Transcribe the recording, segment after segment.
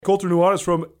Colter Nuanez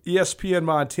from ESPN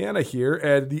Montana here,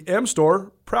 and the M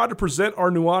Store, proud to present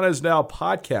our Nuanez Now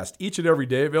podcast each and every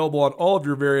day, available on all of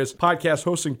your various podcast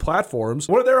hosting platforms.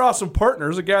 One of their awesome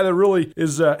partners, a guy that really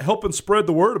is helping spread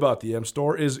the word about the M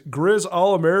Store, is Grizz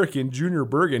All-American Junior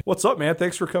Bergen. What's up, man?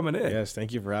 Thanks for coming in. Yes,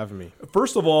 thank you for having me.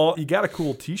 First of all, you got a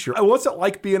cool t-shirt. What's it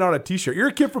like being on a t-shirt? You're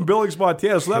a kid from Billings,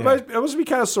 Montana, so that must be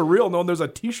kind of surreal knowing there's a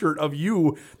t-shirt of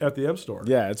you at the M Store.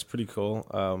 Yeah, it's pretty cool.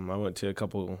 I went to a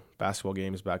couple basketball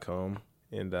games back home,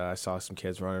 and I saw some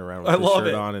kids running around with the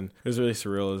shirt on, and it was really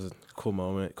surreal. It was a cool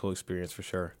moment, cool experience for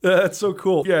sure. That's so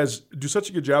cool. You guys do such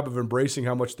a good job of embracing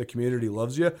how much the community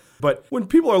loves you. But when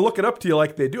people are looking up to you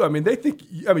like they do, they think,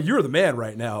 you're the man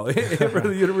right now for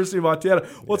the University of Montana.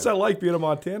 What's that like being a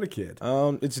Montana kid?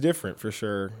 It's different for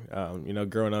sure.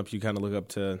 Growing up, you kind of look up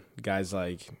to guys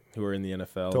like who are in the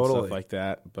NFL and stuff like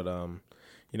that. But,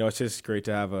 it's just great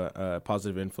to have a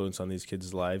positive influence on these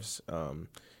kids' lives.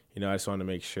 I just want to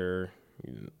make sure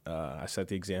I set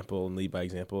the example and lead by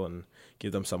example and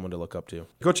give them someone to look up to.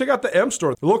 Go check out the M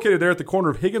Store. They're located there at the corner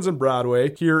of Higgins and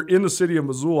Broadway here in the city of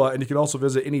Missoula, and you can also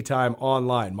visit anytime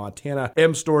online,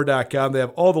 montanamstore.com. They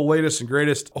have all the latest and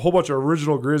greatest, a whole bunch of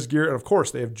original Grizz gear, and of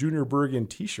course, they have Junior Bergen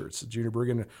t-shirts. Junior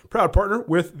Bergen, proud partner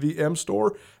with the M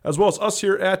Store, as well as us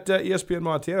here at ESPN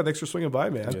Montana. Thanks for swinging by,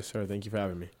 man. Yes, sir. Thank you for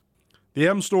having me. The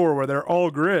M Store, where they're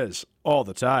all Grizz all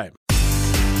the time.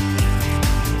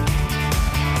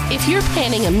 If you're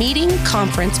planning a meeting,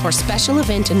 conference, or special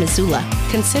event in Missoula,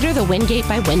 consider the Wingate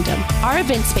by Wyndham. Our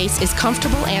event space is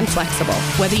comfortable and flexible.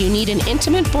 Whether you need an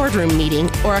intimate boardroom meeting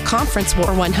or a conference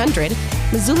for 100,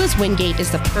 Missoula's Wingate is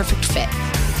the perfect fit.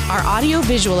 Our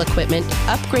audio-visual equipment,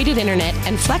 upgraded internet,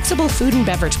 and flexible food and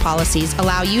beverage policies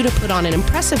allow you to put on an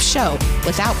impressive show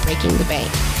without breaking the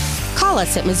bank. Call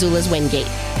us at Missoula's Wingate,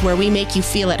 where we make you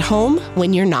feel at home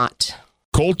when you're not.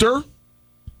 Colter?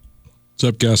 What's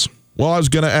up, Gus? Well, I was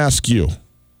going to ask you.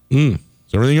 Is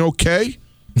everything okay?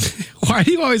 Why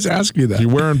do you always ask me that? You're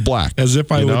wearing black. As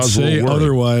if I would say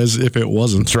otherwise if it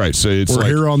wasn't. That's right. So we're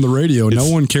here on the radio. No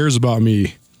one cares about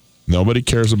me. Nobody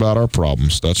cares about our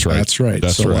problems. That's right. That's right.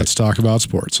 So let's talk about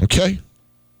sports. Okay.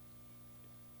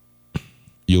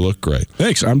 You look great.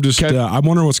 Thanks. I'm just I'm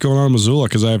wondering what's going on in Missoula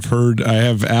because I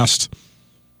have asked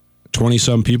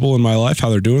 20-some people in my life how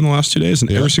they're doing the last 2 days,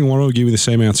 and every single one of them gave me the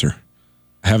same answer.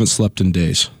 I haven't slept in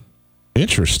days.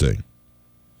 Interesting.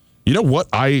 You know what?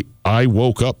 I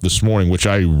woke up this morning, which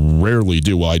I rarely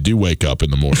do. Well, I do wake up in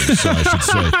the morning, so I should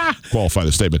say, qualify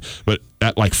the statement. But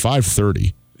at like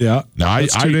 5:30. Yeah. Now,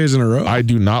 that's 2 days in a row. I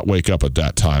do not wake up at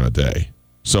that time of day.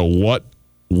 So what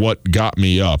got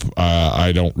me up,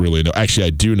 I don't really know. Actually,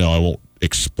 I do know. I won't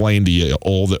explain to you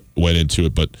all that went into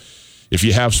it, but if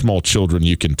you have small children,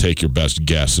 you can take your best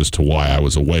guess as to why I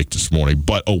was awake this morning,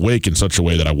 but awake in such a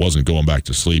way that I wasn't going back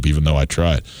to sleep, even though I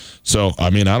tried. So, I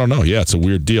don't know. Yeah, it's a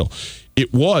weird deal.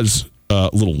 It was a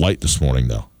little light this morning,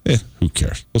 though. Who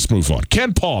cares? Let's move on.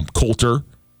 Ken Palm, Colter.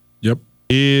 Yep.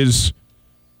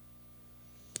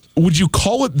 Would you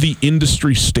call it the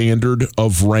industry standard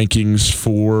of rankings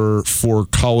for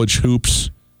college hoops?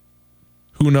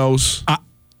 Who knows?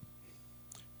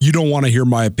 You don't want to hear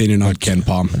my opinion on Ken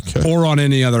Palm or on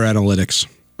any other analytics.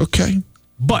 Okay.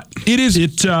 But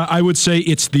I would say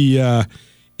it's an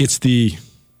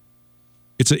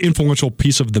influential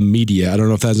piece of the media. I don't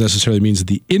know if that necessarily means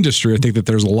the industry. I think that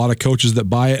there's a lot of coaches that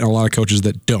buy it and a lot of coaches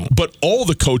that don't. But all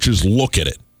the coaches look at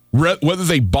it. Whether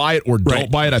they buy it or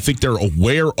don't buy it, I think they're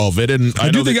aware of it. And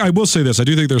I will say this. I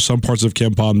do think there's some parts of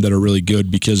Ken Palm that are really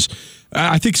good because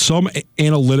I think some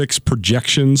analytics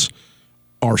projections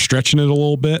are stretching it a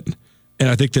little bit. And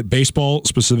I think that baseball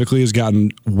specifically has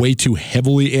gotten way too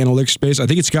heavily analytics-based. I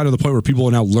think it's gotten to the point where people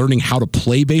are now learning how to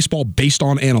play baseball based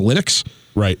on analytics.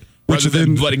 Right. Rather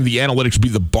than letting the analytics be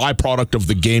the byproduct of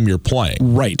the game you're playing.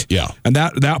 Right. Yeah. And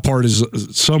that part is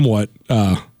somewhat,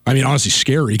 honestly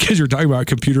scary because you're talking about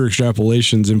computer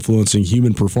extrapolations influencing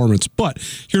human performance. But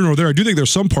here nor there, I do think there's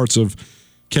some parts of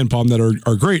Ken Palm that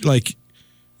are great, like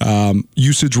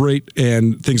usage rate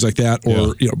and things like that,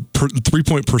 or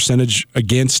 3-point percentage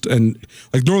against, and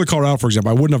like Northern Colorado, for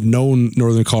example. I wouldn't have known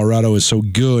Northern Colorado is so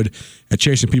good at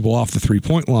chasing people off the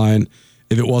 3-point line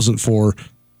if it wasn't for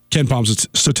Ken Palm's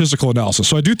statistical analysis.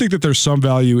 So I do think that there's some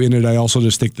value in it. I also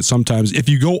just think that sometimes if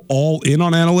you go all in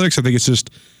on analytics, I think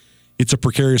it's a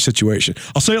precarious situation.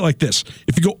 I'll say it like this.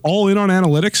 If you go all in on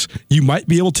analytics, you might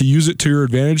be able to use it to your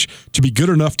advantage to be good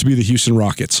enough to be the Houston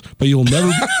Rockets. But you'll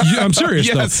never I'm serious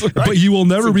though. Right. But you will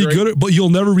never be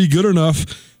good enough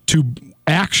to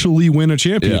actually win a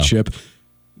championship. Yeah.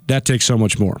 That takes so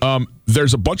much more.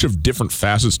 There's a bunch of different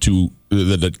facets to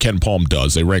that Ken Palm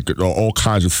does. They rank all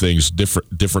kinds of things,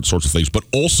 different sorts of things, but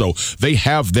also they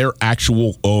have their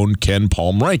actual own Ken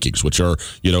Palm rankings, which are,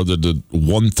 the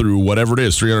 1 through whatever it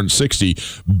is, 360,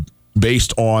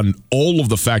 based on all of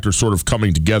the factors sort of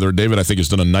coming together. David, I think, has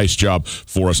done a nice job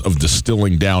for us of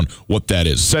distilling down what that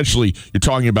is. Essentially, you're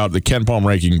talking about the Ken Palm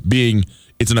ranking being,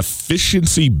 it's an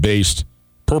efficiency-based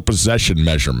per possession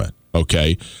measurement,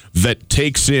 okay, that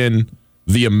takes in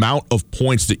the amount of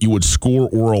points that you would score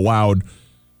or allowed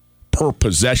per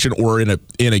possession or in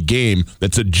a game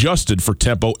that's adjusted for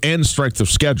tempo and strength of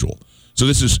schedule. So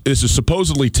this is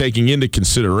supposedly taking into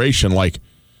consideration, like,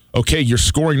 okay, you're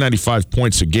scoring 95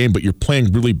 points a game, but you're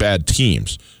playing really bad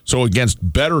teams. So against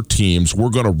better teams, we're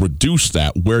going to reduce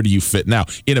that. Where do you fit now?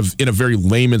 In a very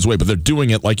layman's way, but they're doing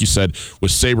it, like you said,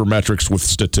 with sabermetrics, with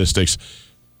statistics,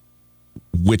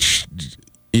 which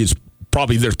is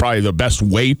probably the best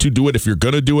way to do it. If you're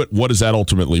going to do it, what does that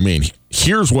ultimately mean?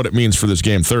 Here's what it means for this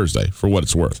game Thursday, for what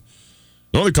it's worth.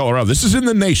 Northern Colorado, this is in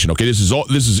the nation, okay? This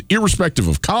is irrespective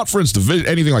of conference, division,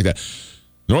 anything like that.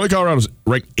 Northern Colorado is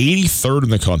ranked 83rd in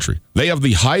the country. They have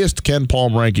the highest Ken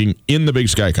Palm ranking in the Big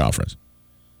Sky Conference.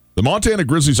 The Montana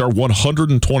Grizzlies are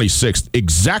 126th,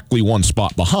 exactly one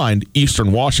spot behind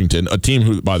Eastern Washington, a team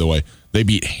who, by the way, they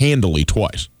beat handily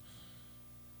twice.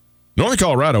 Northern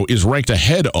Colorado is ranked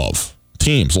ahead of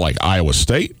teams like Iowa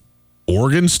State,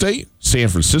 Oregon State, San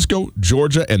Francisco,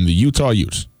 Georgia, and the Utah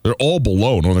Utes. They're all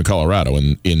below Northern Colorado.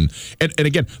 And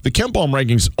again, the Ken Palm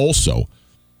rankings also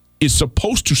is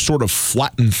supposed to sort of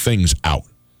flatten things out.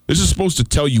 This is supposed to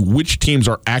tell you which teams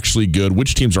are actually good,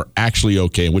 which teams are actually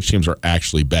okay, and which teams are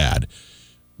actually bad,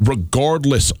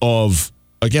 regardless of,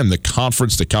 again, the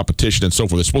conference, the competition, and so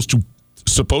forth. It's supposed to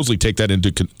supposedly take that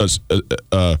into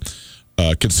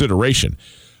consideration.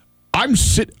 I'm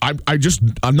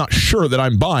not sure that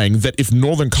I'm buying that if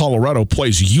Northern Colorado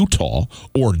plays Utah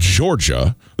or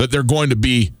Georgia, that they're going to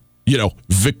be,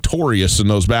 victorious in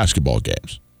those basketball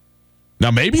games. Now,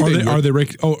 maybe are they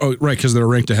ranked? Oh, right, because they're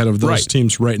ranked ahead of those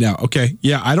teams right now. Okay,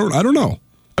 yeah, I don't know.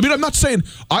 I mean, I'm not saying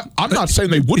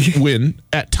they wouldn't win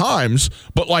at times,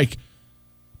 but like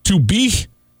to be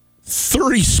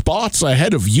 30 spots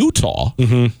ahead of Utah,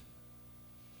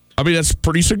 I mean, that's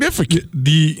pretty significant.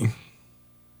 The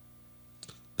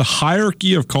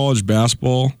hierarchy of college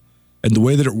basketball and the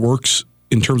way that it works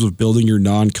in terms of building your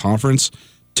non-conference,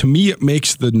 to me, it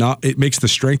makes the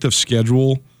strength of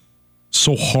schedule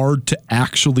so hard to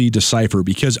actually decipher,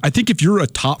 because I think if you're a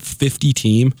top 50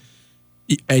 team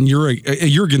and you're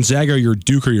Gonzaga, you're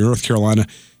Duke, or you're North Carolina,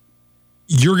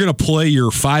 you're going to play your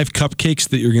 5 cupcakes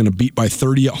that you're going to beat by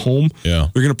 30 at home. Yeah.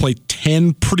 You're going to play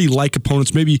 10 pretty like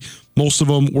opponents, maybe most of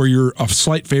them where you're a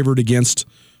slight favorite against.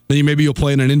 Then you'll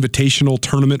play in an invitational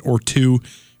tournament or two,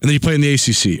 and then you play in the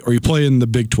ACC or you play in the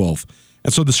Big 12.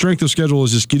 And so the strength of schedule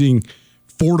is just getting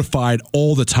fortified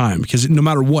all the time, because no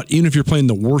matter what, even if you're playing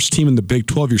the worst team in the Big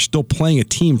 12, you're still playing a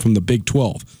team from the Big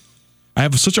 12. I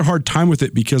have such a hard time with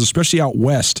it because, especially out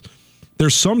west,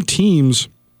 there's some teams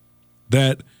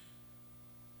that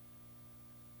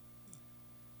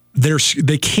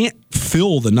they can't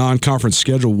fill the non-conference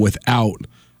schedule without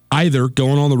either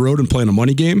going on the road and playing a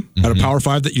money game at a Power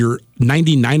 5 that you're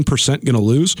 99% going to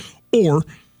lose, or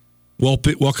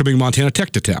welcoming Montana Tech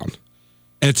to town.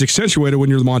 And it's accentuated when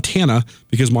you're Montana,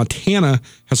 because Montana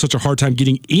has such a hard time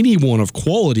getting anyone of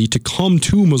quality to come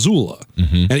to Missoula.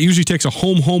 And it usually takes a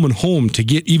home to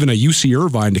get even a UC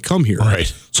Irvine to come here.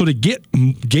 Right. So to get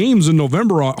games in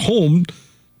November at home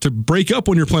to break up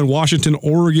when you're playing Washington,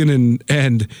 Oregon,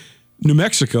 and New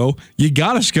Mexico, you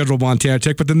got to schedule Montana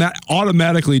Tech, but then that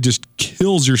automatically just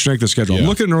kills your strength of schedule. Yeah. I'm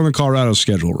looking at Northern Colorado's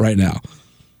schedule right now,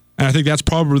 and I think that's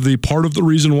probably part of the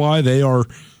reason why they are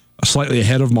slightly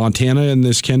ahead of Montana in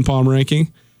this Ken Palm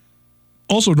ranking.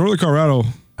 Also, Northern Colorado.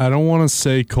 I don't want to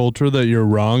say, Coulter, that you're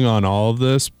wrong on all of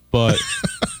this, but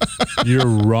you're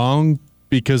wrong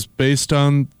because based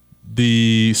on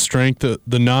the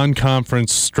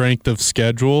non-conference strength of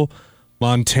schedule,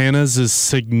 Montana's is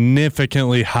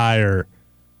significantly higher.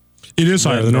 It is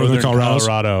higher than Northern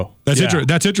Colorado.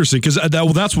 That's interesting, because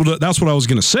that's what I was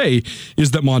going to say,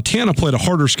 is that Montana played a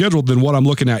harder schedule than what I'm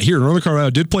looking at here. Northern Colorado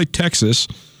did play Texas.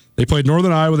 They played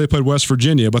Northern Iowa, they played West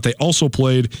Virginia, but they also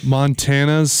played...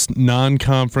 Montana's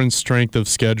non-conference strength of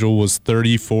schedule was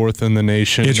 34th in the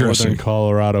nation. Northern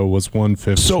Colorado was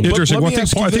 150th. So, interesting. I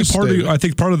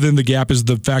think part of the gap is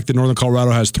the fact that Northern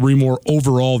Colorado has 3 more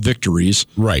overall victories.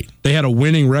 Right. They had a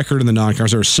winning record in the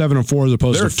non-conference. They were 7-4 as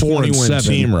opposed to 4-7. They're a 20-win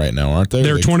team right now, aren't they?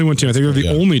 They're a 20-win team. I think they're the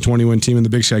only 20-win team in the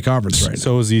Big Sky Conference right now.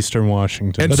 So is Eastern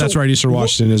Washington. But that's right, Eastern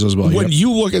Washington is as well. When you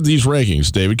look at these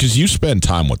rankings, David, because you spend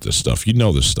time with this stuff, you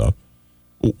know this stuff.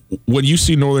 when you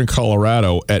see Northern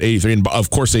Colorado at 83, and of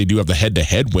course they do have the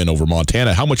head-to-head win over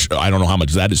Montana, I don't know how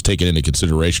much that is taken into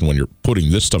consideration when you're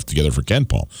putting this stuff together for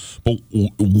KenPom.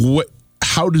 But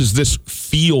how does this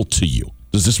feel to you?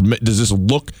 Does this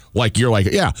look like you're like,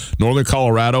 yeah, Northern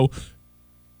Colorado,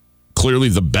 clearly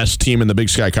the best team in the Big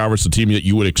Sky Conference, the team that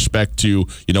you would expect to,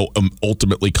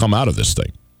 ultimately come out of this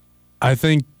thing? I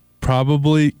think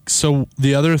probably. So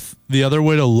the other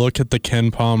way to look at the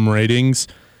KenPom ratings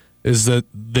is that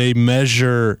they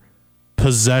measure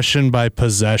possession by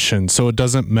possession. So it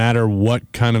doesn't matter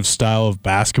what kind of style of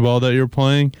basketball that you're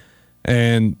playing,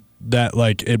 and that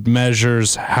it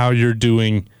measures how you're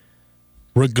doing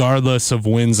regardless of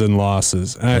wins and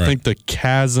losses. And I think the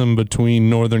chasm between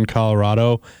Northern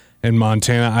Colorado and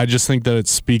Montana, I just think that it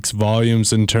speaks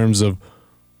volumes in terms of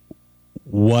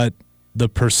what the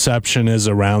perception is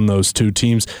around those two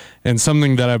teams. And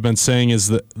something that I've been saying is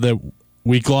that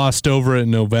we glossed over it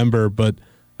in November, but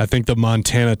I think the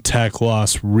Montana Tech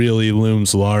loss really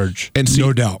looms large. And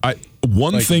no doubt.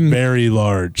 One thing very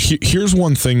large. Here's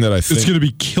one thing that I think it's going to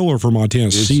be killer for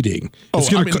Montana's seeding. It's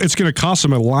going to cost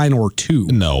them a line or two.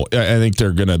 No, I think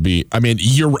they're going to be. I mean,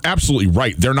 you're absolutely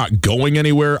right. They're not going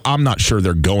anywhere. I'm not sure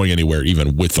they're going anywhere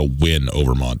even with a win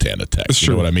over Montana Tech. That's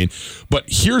true. You know what I mean? But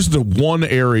here's the one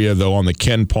area though on the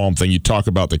KenPom thing. You talk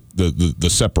about the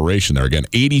separation there again.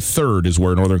 83rd is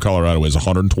where Northern Colorado is.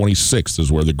 126th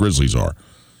is where the Grizzlies are.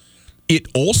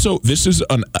 This is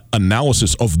an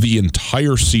analysis of the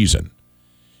entire season.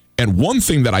 And one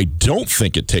thing that I don't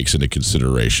think it takes into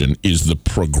consideration is the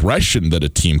progression that a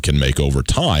team can make over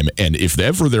time. And if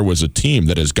ever there was a team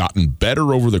that has gotten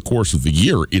better over the course of the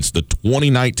year, it's the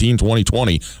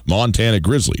 2019-2020 Montana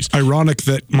Grizzlies. Ironic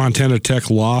that Montana Tech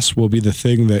loss will be the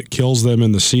thing that kills them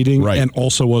in the seeding, and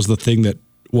also was the thing that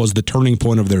was the turning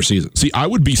point of their season. See, I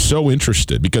would be so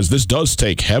interested, because this does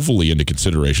take heavily into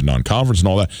consideration non-conference and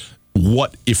all that.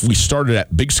 What if we started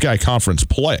at Big Sky Conference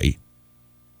play,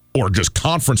 or just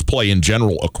conference play in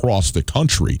general across the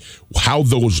country, how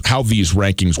these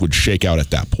rankings would shake out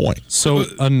at that point? So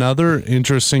another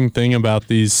interesting thing about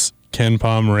these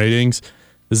KenPom ratings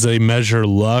is they measure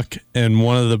luck, and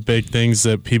one of the big things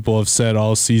that people have said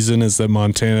all season is that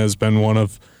Montana has been one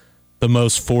of the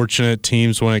most fortunate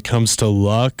teams when it comes to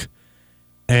luck.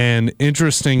 And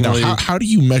interestingly, now, how do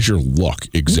you measure luck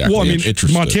exactly? Well,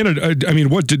 Montana.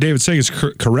 What David's saying is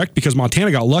correct, because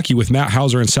Montana got lucky with Matt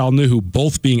Hauser and Sal Nuhu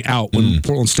both being out when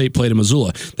Portland State played in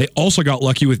Missoula. They also got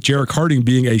lucky with Jarek Harding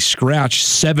being a scratch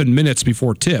 7 minutes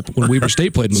before tip when Weber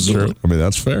State played in Missoula. True. I mean,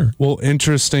 that's fair. Well,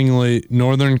 interestingly,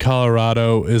 Northern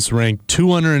Colorado is ranked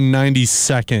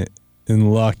 292nd in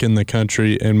luck in the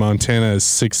country, and Montana is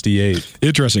 68th.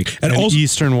 Interesting. And also,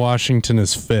 Eastern Washington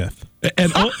is 5th.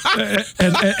 And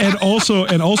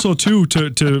also too,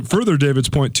 to further David's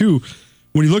point too,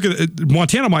 when you look at it,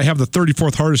 Montana might have the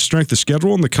 34th hardest strength of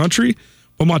schedule in the country,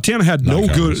 but Montana had no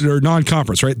good or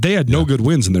non-conference, right? They had no good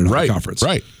wins in their non-conference.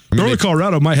 Right. Northern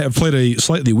Colorado might have played a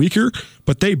slightly weaker,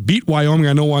 but they beat Wyoming.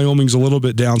 I know Wyoming's a little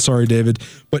bit down. Sorry, David,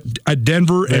 but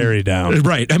Denver very down.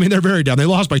 Right. I mean, they're very down. They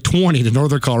lost by 20 to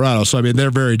Northern Colorado, so I mean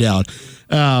they're very down.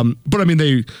 But I mean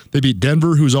they beat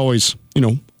Denver, who's always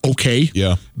okay.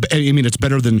 Yeah. I mean, it's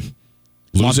better than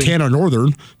Montana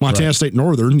Northern, Montana State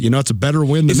Northern. It's a better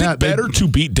win than that. Is it better to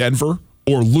beat Denver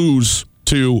or lose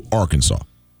to Arkansas?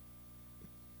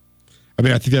 I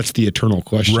mean, I think that's the eternal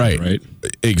question, right?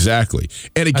 Exactly.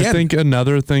 And again, I think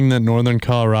another thing that Northern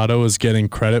Colorado is getting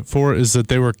credit for is that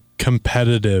they were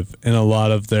competitive in a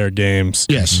lot of their games.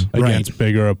 Yes, against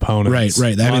bigger opponents.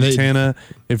 Right. Montana,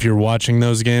 if you're watching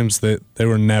those games, they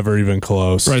were never even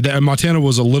close. Right. Montana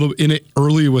was a little in it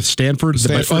early with Stanford,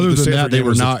 but other than that, they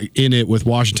were not in it with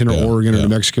Washington or Oregon or New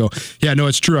Mexico. Yeah, no,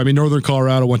 it's true. I mean, Northern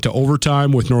Colorado went to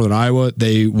overtime with Northern Iowa.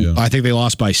 I think they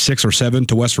lost by 6 or 7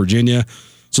 to West Virginia.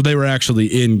 So they were actually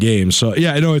in games. So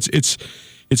yeah, I know it's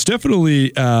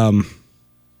definitely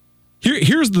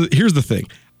here's the thing.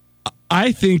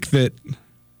 I think that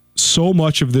so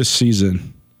much of this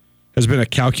season has been a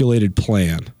calculated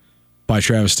plan by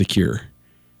Travis DeCuire.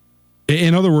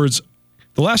 In other words,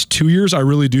 the last 2 years, I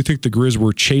really do think the Grizz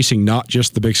were chasing not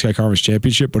just the Big Sky Conference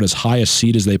Championship, but as high a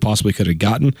seed as they possibly could have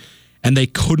gotten. And they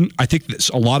couldn't. I think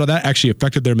a lot of that actually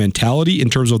affected their mentality in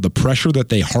terms of the pressure that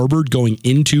they harbored going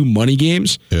into money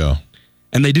games. Yeah.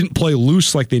 And they didn't play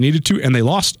loose like they needed to, and they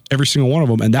lost every single one of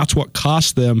them. And that's what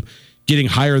cost them getting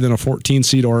higher than a 14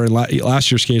 seed, or in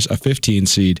last year's case, a 15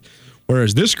 seed.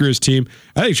 Whereas this Grizz team,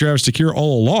 I think Travis DeCuire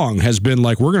all along has been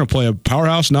like, we're going to play a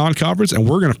powerhouse non-conference, and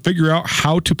we're going to figure out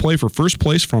how to play for first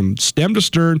place from stem to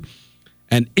stern.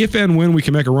 And if and when we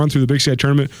can make a run through the Big Sky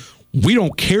tournament, we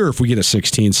don't care if we get a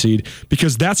 16 seed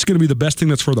because that's going to be the best thing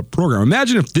that's for the program.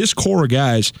 Imagine if this core of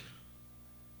guys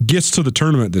gets to the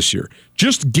tournament this year.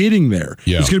 Just getting there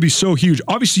is going to be so huge.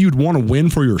 Obviously, you'd want to win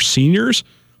for your seniors,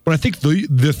 but I think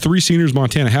the 3 seniors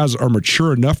Montana has are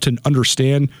mature enough to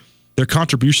understand their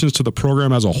contributions to the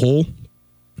program as a whole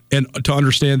and to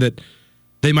understand that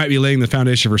they might be laying the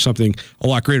foundation for something a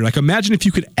lot greater. Like, imagine if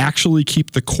you could actually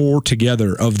keep the core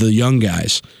together of the young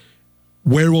guys.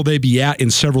 Where will they be at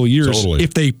in several years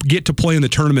if they get to play in the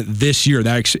tournament this year?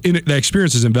 That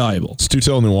experience is invaluable. Stu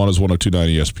Tell Nuanez,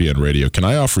 102.9 ESPN Radio. Can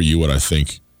I offer you what I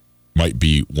think might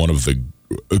be one of the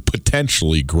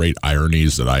potentially great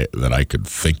ironies that I could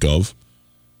think of?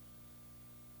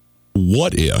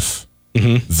 What if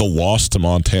the loss to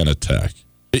Montana Tech,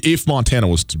 if Montana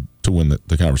was to win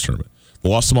the conference tournament, the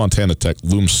loss to Montana Tech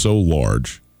looms so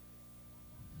large,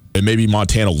 and maybe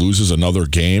Montana loses another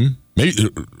game, maybe,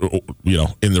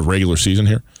 in the regular season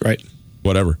here, right?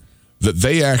 Whatever, that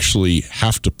they actually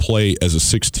have to play as a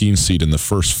 16 seed in the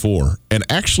first 4 and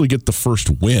actually get the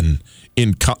first win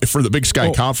for the Big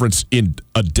Sky Conference in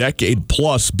a decade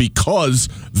plus, because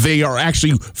they are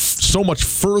actually so much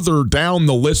further down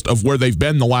the list of where they've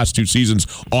been the last 2 seasons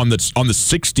on the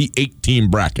 68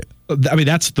 team bracket. I mean,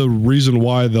 that's the reason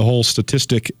why the whole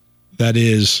statistic that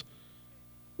is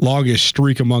longest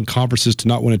streak among conferences to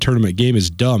not win a tournament game is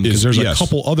dumb, because there's a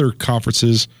couple other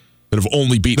conferences that have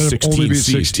only beat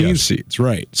 16 seeds.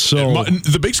 Right. So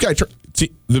the Big Sky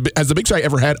has the Big Sky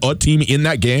ever had a team in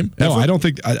that game? No, I don't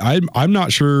think. I'm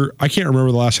not sure. I can't remember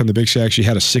the last time the Big Sky actually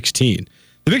had a 16.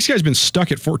 The Big Sky's been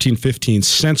stuck at 14-15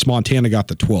 since Montana got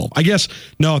the 12. I guess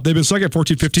no, they've been stuck at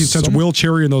 14-15 since Will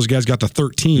Cherry and those guys got the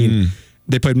 13.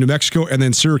 They played New Mexico and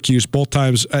then Syracuse both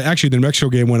times. Actually, the New Mexico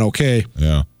game went okay.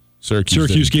 Yeah.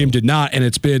 Syracuse game did not, and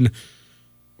it's been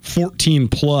 14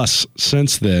 plus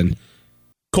since then.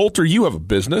 Coulter, you have a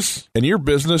business, and your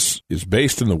business is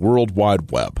based in the World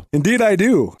Wide Web. Indeed, I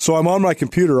do. So I'm on my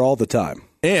computer all the time.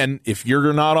 And if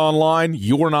you're not online,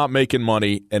 you're not making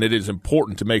money, and it is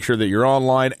important to make sure that you're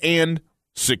online and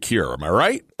secure. Am I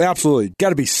right? Absolutely. Got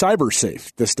to be cyber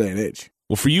safe this day and age.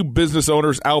 Well, for you business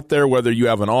owners out there, whether you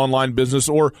have an online business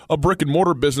or a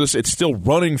brick-and-mortar business, it's still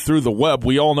running through the web.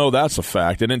 We all know that's a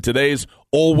fact. And in today's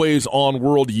always-on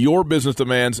world, your business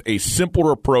demands a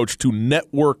simpler approach to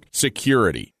network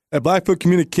security. At Blackfoot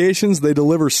Communications, they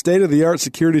deliver state-of-the-art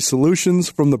security solutions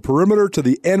from the perimeter to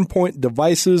the endpoint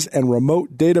devices and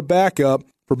remote data backup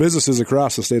for businesses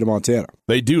across the state of Montana.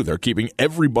 They do. They're keeping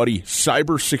everybody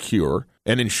cyber secure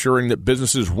and ensuring that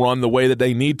businesses run the way that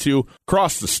they need to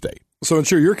across the state. So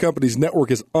ensure your company's network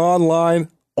is online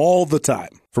all the time.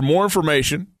 For more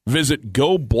information, visit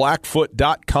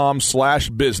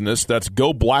goblackfoot.com/business. That's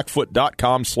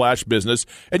goblackfoot.com/business.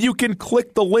 And you can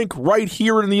click the link right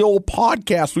here in the old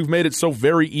podcast. We've made it so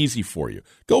very easy for you.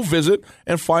 Go visit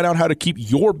and find out how to keep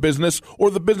your business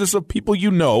or the business of people you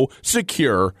know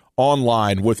secure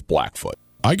online with Blackfoot.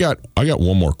 I got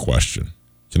one more question.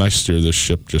 Can I steer this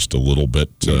ship just a little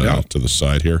bit to the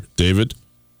side here? David,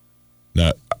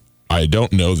 now, I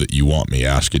don't know that you want me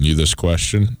asking you this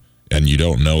question, and you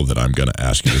don't know that I'm going to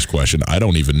ask you this question. I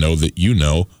don't even know that you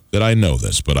know that I know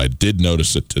this, but I did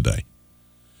notice it today.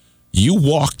 You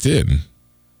walked in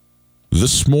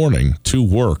this morning to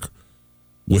work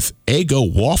with Eggo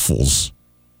waffles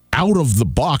out of the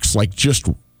box, like just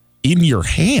in your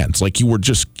hands, like you were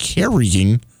just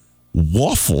carrying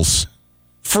waffles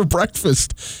for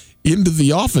breakfast into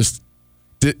the office.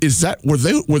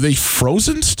 Were they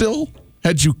frozen still?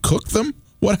 Had you cooked them?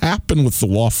 What happened with the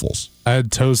waffles? I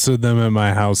had toasted them at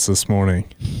my house this morning.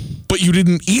 But you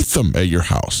didn't eat them at your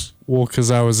house. Well, because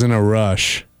I was in a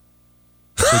rush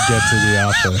to get to the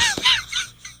office.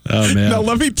 Oh, man. Now,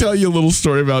 let me tell you a little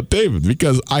story about David,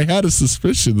 because I had a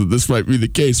suspicion that this might be the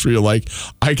case where you're like,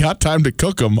 I got time to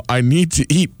cook them. I need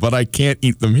to eat, but I can't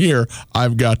eat them here.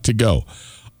 I've got to go.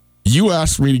 You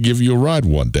asked me to give you a ride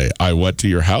one day. I went to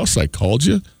your house. I called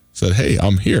you, said, hey,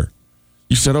 I'm here.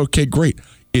 You said, okay, great.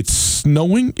 It's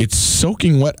snowing. It's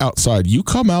soaking wet outside. You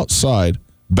come outside,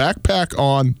 backpack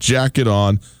on, jacket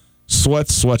on,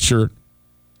 sweatshirt,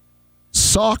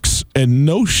 socks, and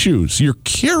no shoes. You're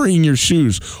carrying your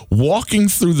shoes, walking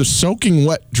through the soaking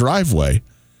wet driveway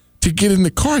to get in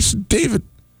the car. I said, David,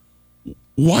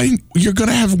 why you're going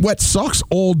to have wet socks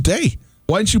all day?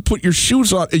 Why didn't you put your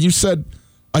shoes on? And you said,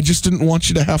 I just didn't want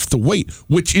you to have to wait,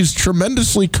 which is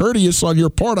tremendously courteous on your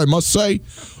part, I must say,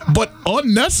 but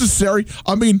unnecessary.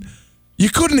 I mean, you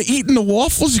couldn't have eaten the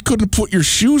waffles. You couldn't have put your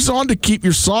shoes on to keep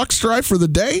your socks dry for the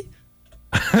day.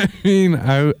 I mean,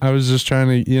 I was just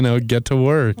trying to, get to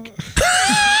work.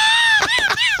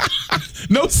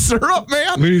 No syrup,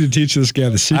 man? We need to teach this guy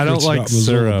the secrets I don't like about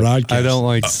Missoula syrup. broadcast. I don't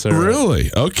like syrup.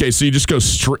 Really? Okay, so you just go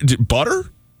straight butter?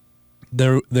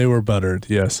 They were buttered,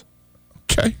 yes.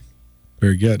 Okay.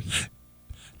 Very good.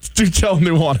 Do tell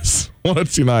Nuanez what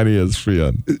 1029 is for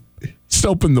you. Just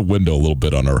open the window a little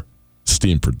bit on our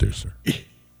esteemed producer.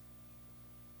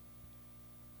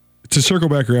 To circle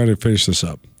back around and finish this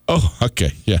up. Oh,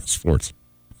 okay. Yeah, sports.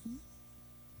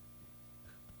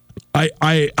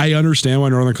 I understand why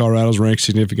Northern Colorado is ranked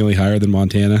significantly higher than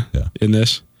Montana in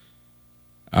this.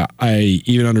 I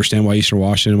even understand why Eastern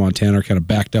Washington and Montana are kind of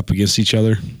backed up against each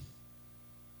other.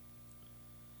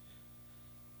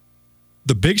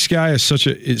 The Big Sky is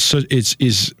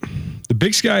the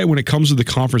Big Sky when it comes to the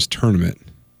conference tournament,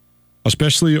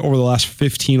 especially over the last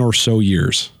 15 or so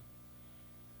years,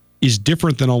 is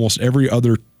different than almost every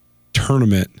other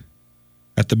tournament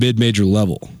at the mid-major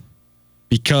level.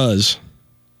 Because,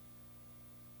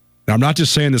 and I'm not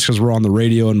just saying this because we're on the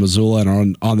radio in Missoula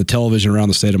and on the television around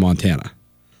the state of Montana.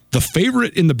 The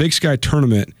favorite in the Big Sky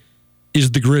tournament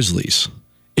is the Grizzlies,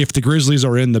 if the Grizzlies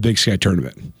are in the Big Sky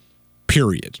tournament,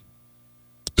 period.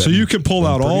 So you can pull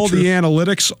out all the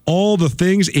analytics, all the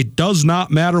things. It does not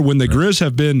matter when the Grizz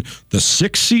have been the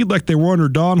 6th seed like they were under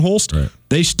Don Holst,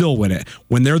 they still win it.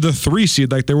 When they're the 3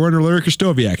 seed like they were under Larry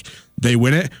Krystkowiak, they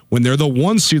win it. When they're the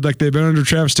 1 seed like they've been under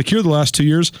Travis DeCuire the last 2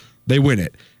 years, they win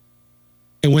it.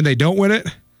 And when they don't win it,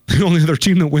 the only other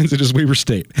team that wins it is Weber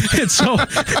State. And so,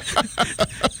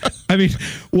 I mean,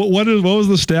 what was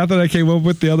the stat that I came up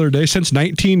with the other day? Since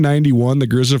 1991, the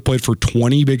Grizz have played for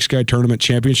 20 Big Sky Tournament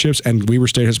championships, and Weber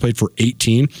State has played for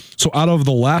 18. So out of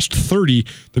the last 30,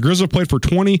 the Grizz have played for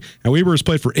 20, and Weber has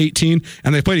played for 18,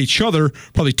 and they played each other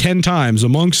probably 10 times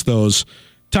amongst those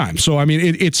times. So, I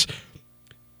mean, it's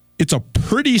a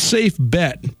pretty safe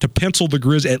bet to pencil the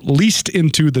Grizz at least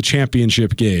into the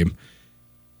championship game.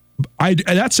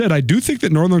 That said, I do think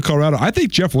that Northern Colorado, I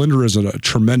think Jeff Linder is a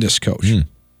tremendous coach.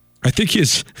 I think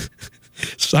his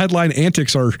sideline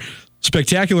antics are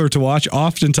spectacular to watch,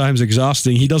 oftentimes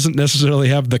exhausting. He doesn't necessarily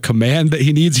have the command that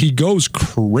he needs. He goes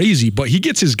crazy, but he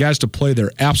gets his guys to play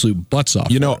their absolute butts off.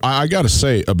 You know, I got to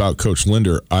say about Coach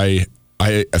Linder, I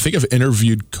think I've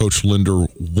interviewed Coach Linder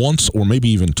once or maybe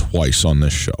even twice on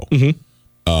this show.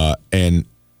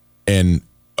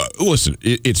 Listen,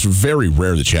 it's very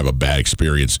rare that you have a bad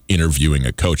experience interviewing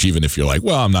a coach, even if you're like,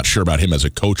 well, I'm not sure about him as a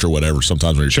coach or whatever.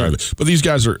 Sometimes when you're trying to, but these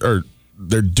guys are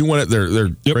they're doing it. They're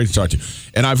great to talk to.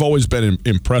 And I've always been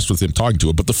impressed with him talking to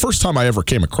it. But the first time I ever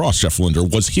came across Jeff Linder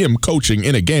was him coaching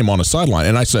in a game on a sideline,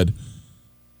 and I said,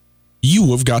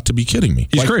 "You have got to be kidding me!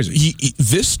 He's crazy.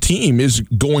 This team is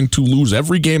going to lose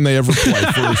every game they ever play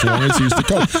for as long as he's the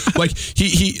coach." Like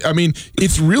I mean,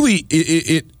 it's really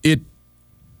it.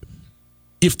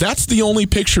 If that's the only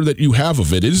picture that you have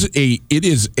of it, it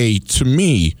is a to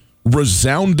me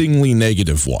resoundingly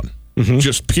negative one.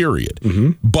 Just period.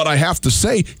 But I have to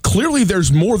say, clearly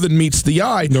there's more than meets the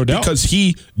eye. No doubt. Because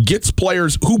he gets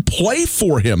players who play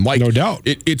for him. Like, no doubt.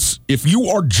 It's if you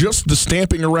are just the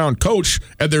stamping around coach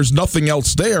and there's nothing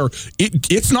else there,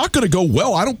 it's not going to go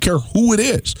well. I don't care who it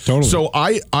is. Totally. So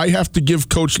I have to give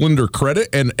Coach Linder credit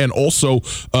and also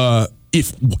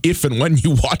if and when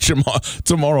you watch him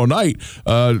tomorrow night,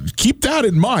 keep that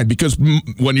in mind, because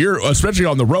when you're especially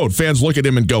on the road, fans look at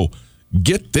him and go,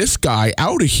 get this guy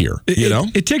out of here.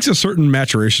 It takes a certain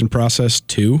maturation process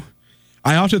too.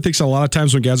 I often think a lot of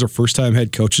times when guys are first-time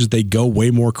head coaches, they go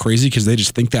way more crazy because they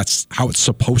just think that's how it's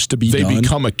supposed to be done. They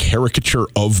become a caricature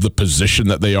of the position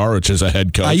that they are, which is a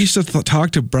head coach. I used to talk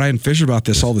to Brian Fisher about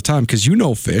this all the time because you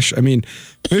know Fish. I mean,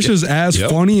 Fish is as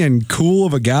funny and cool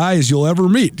of a guy as you'll ever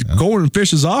meet. Going in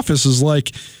Fish's office is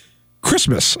like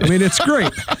Christmas. I mean, it's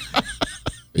great.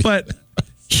 But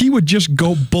he would just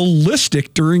go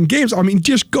ballistic during games. I mean,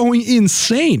 just going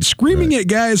insane, screaming at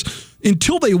guys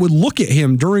until they would look at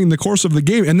him during the course of the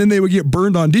game, and then they would get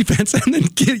burned on defense and then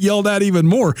get yelled at even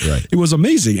more. Right. It was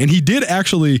amazing. And he did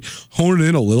actually hone it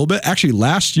in a little bit. Actually,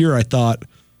 last year, I thought,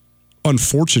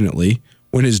 unfortunately,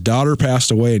 when his daughter passed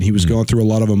away and he was going through a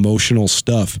lot of emotional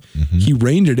stuff, he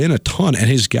reined it in a ton, and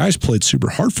his guys played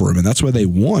super hard for him, and that's why they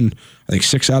won, I think,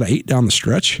 6 out of 8 down the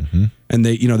stretch. And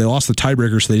they lost the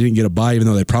tiebreaker, so they didn't get a bye, even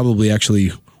though they probably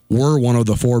actually were one of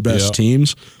the 4 best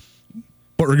teams.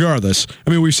 But regardless, I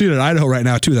mean, we've seen it at Idaho right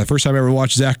now, too. That first time I ever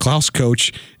watched Zach Klaus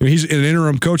coach, I mean, he's an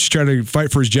interim coach trying to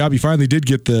fight for his job. He finally did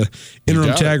get the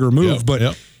interim tag removed,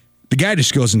 but the guy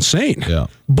just goes insane.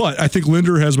 But I think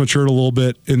Linder has matured a little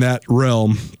bit in that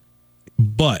realm.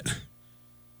 But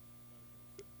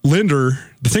Linder,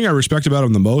 the thing I respect about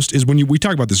him the most is when we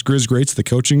talk about this Grizz Greats, the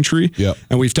coaching tree,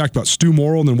 and we've talked about Stu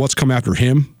Morrill and then what's come after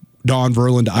him Don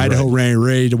Verlin to Idaho, Randy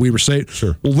Ray to Weber State.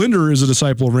 Sure. Well, Linder is a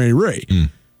disciple of Randy Ray.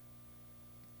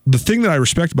 The thing that I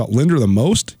respect about Linder the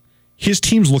most, his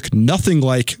teams look nothing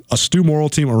like a Stu Morrill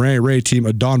team, a Randy Ray team,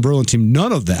 a Don Verlin team,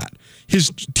 none of that.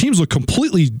 His teams look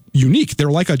completely unique. They're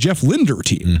like a Jeff Linder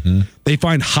team. They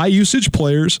find high-usage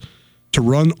players to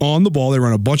run on the ball. They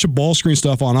run a bunch of ball screen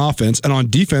stuff on offense, and on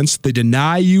defense, they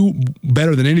deny you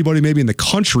better than anybody maybe in the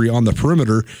country on the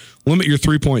perimeter, limit your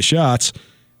three-point shots.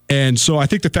 And so I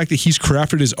think the fact that he's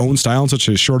crafted his own style in such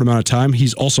a short amount of time,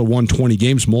 he's also won 20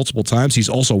 games multiple times. He's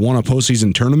also won a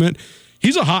postseason tournament.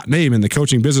 He's a hot name in the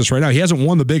coaching business right now. He hasn't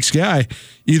won the Big Sky,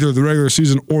 either the regular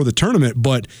season or the tournament,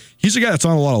 but he's a guy that's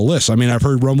on a lot of lists. I mean, I've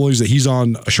heard rumblings that he's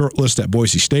on a short list at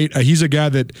Boise State. He's a guy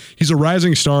he's a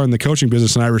rising star in the coaching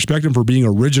business, and I respect him for being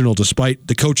original despite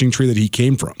the coaching tree that he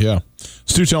came from. Yeah.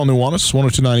 Stu Nuanez,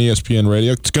 102.9 ESPN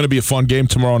Radio. It's going to be a fun game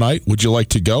tomorrow night. Would you like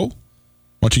to go?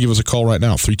 Why don't you give us a call right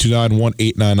now,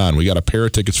 329-1899. We got a pair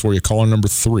of tickets for you. Caller number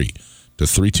 3 to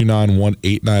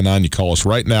 329-1899. You call us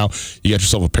right now. You got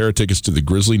yourself a pair of tickets to the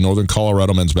Grizzly Northern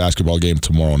Colorado men's basketball game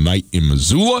tomorrow night in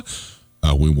Missoula.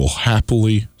 We will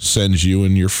happily send you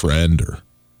and your friend or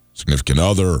significant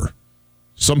other or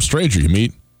some stranger you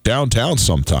meet downtown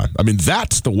sometime. I mean,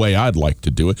 that's the way I'd like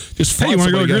to do it. Just find you want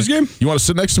to go to the Grizz game? You want to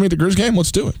sit next to me at the Grizz game?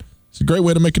 Let's do it. It's a great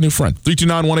way to make a new friend.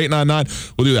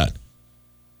 329-1899. We'll do that.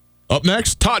 Up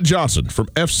next, Todd Johnson from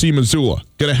FC Missoula.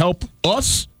 Going to help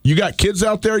us. You got kids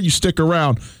out there, you stick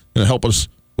around. Going to help us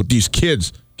with these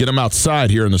kids. Get them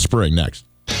outside here in the spring next.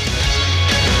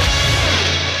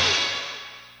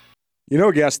 You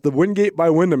know, guest, the Wingate by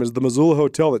Wyndham is the Missoula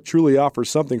hotel that truly offers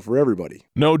something for everybody.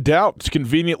 No doubt. It's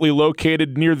conveniently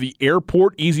located near the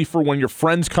airport, easy for when your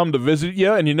friends come to visit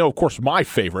you. And you know, of course, my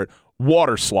favorite,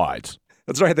 water slides.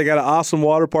 That's right. They got an awesome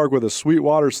water park with a sweet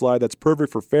water slide that's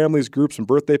perfect for families, groups, and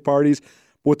birthday parties.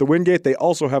 But with the Wingate, they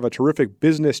also have a terrific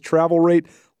business travel rate,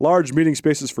 large meeting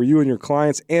spaces for you and your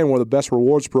clients, and one of the best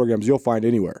rewards programs you'll find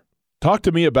anywhere. Talk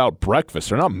to me about breakfast.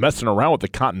 They're not messing around with the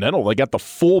Continental. They got the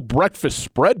full breakfast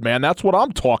spread, man. That's what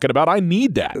I'm talking about. I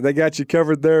need that. They got you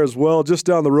covered there as well. Just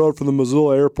down the road from the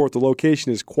Missoula Airport, the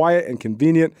location is quiet and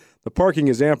convenient. The parking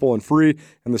is ample and free,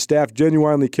 and the staff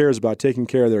genuinely cares about taking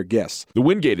care of their guests. The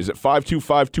Wingate is at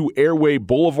 5252 Airway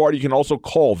Boulevard. You can also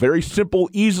call. Very simple,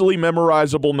 easily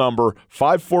memorizable number,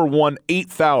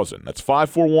 541-8000. That's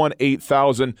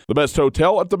 541-8000. The best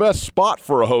hotel at the best spot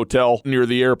for a hotel near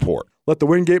the airport. Let the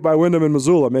Wingate by Wyndham in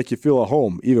Missoula make you feel at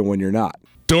home, even when you're not.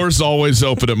 Doors always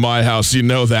open at my house. You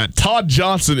know that. Todd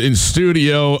Johnson in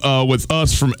studio with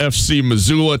us from FC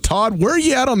Missoula. Todd, where are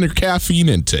you at on your caffeine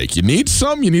intake? You need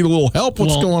some? You need a little help?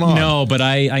 What's going on? No, but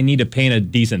I need to paint a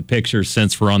decent picture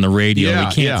since we're on the radio. Yeah,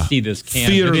 we can't see this can.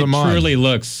 Theater but of the mind. It truly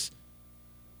looks,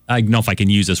 I don't know if I can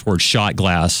use this word, shot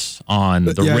glass on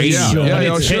the radio.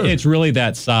 Yeah, sure. It's really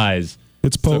that size.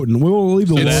 It's potent. We'll leave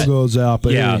the logos out,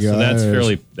 but yeah, so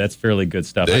that's fairly good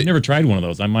stuff. I've never tried one of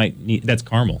those. I might need. That's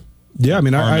caramel. Yeah, I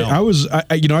mean,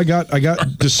 I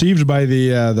got deceived by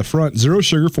the front 0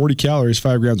 sugar, 40 calories,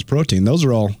 5 grams of protein. Those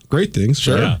are all great things.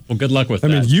 Sure. Yeah. Well, good luck with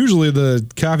that. I mean, usually the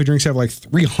coffee drinks have like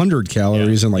 300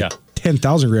 calories and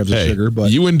 10,000 grams of sugar. But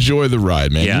you enjoy the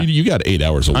ride, man. Yeah. You got 8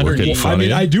 hours of work in front of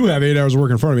you. I do have 8 hours of work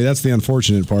in front of me. That's the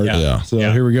unfortunate part. Yeah. So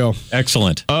here we go.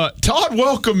 Excellent. Todd,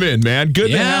 welcome in, man.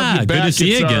 Good to have you back. Good to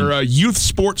see you again. Our youth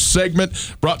sports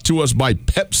segment brought to us by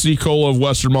Pepsi Cola of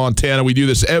Western Montana. We do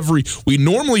this we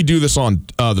normally do this on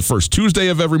the first Tuesday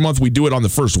of every month. We do it on the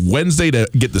first Wednesday to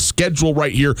get the schedule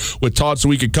right here with Todd so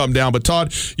we could come down. But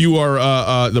Todd, you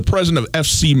are the president of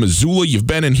FC Missoula. You've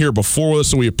been in here before with us,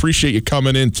 so we appreciate you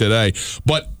coming in today.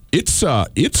 But it's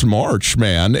March,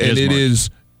 man, and it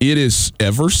is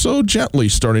ever so gently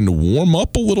starting to warm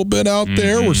up a little bit out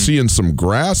there. We're seeing some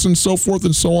grass and so forth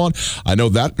and so on. I know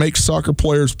that makes soccer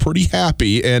players pretty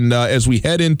happy. And as we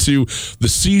head into the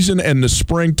season and the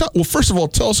spring, well, first of all,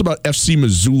 tell us about FC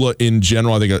Missoula in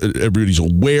general. I think everybody's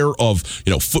aware of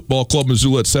Football Club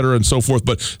Missoula, et cetera, and so forth.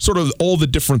 But sort of all the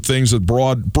different things, a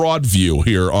broad view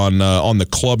here on the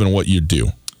club and what you do.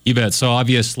 You bet. So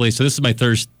obviously, this is my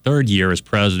third year as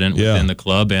president within the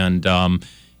club, and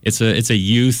it's a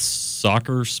youth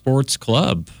soccer sports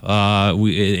club.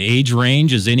 Age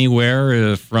range is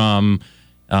anywhere from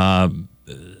 8,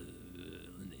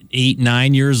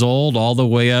 9 years old all the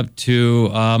way up to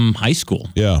high school.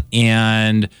 Yeah,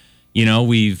 and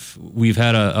we've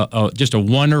had just a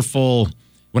wonderful.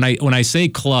 When I say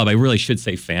club, I really should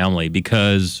say family,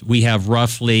 because we have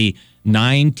roughly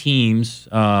 9 teams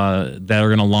that are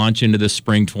going to launch into the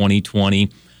spring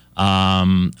 2020.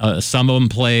 Some of them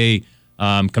play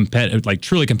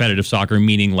truly competitive soccer,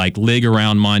 meaning like league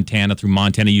around Montana through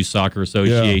Montana Youth Soccer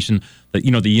Association. That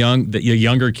the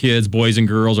younger kids, boys and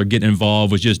girls, are getting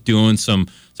involved with just doing some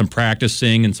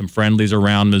practicing and some friendlies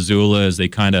around Missoula as they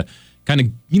kind of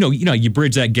you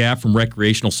bridge that gap from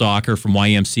recreational soccer from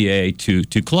YMCA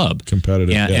to club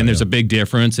competitive, and there's a big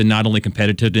difference in not only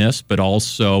competitiveness but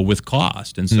also with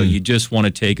cost, and so you just want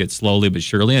to take it slowly but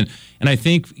surely, and I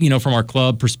think from our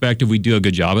club perspective we do a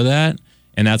good job of that,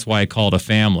 and that's why I call it a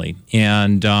family.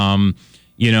 And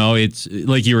it's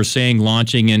like you were saying,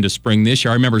 launching into spring this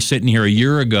year. I remember sitting here a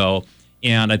year ago.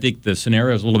 And I think the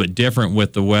scenario is a little bit different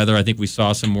with the weather. I think we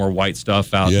saw some more white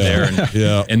stuff out there. And,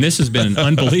 and this has been an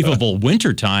unbelievable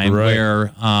winter time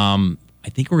where I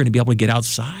think we're going to be able to get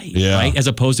outside, right? As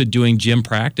opposed to doing gym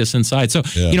practice inside. So,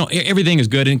 everything is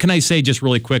good. And can I say just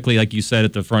really quickly, like you said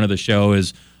at the front of the show,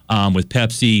 is with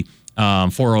Pepsi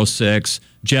 406,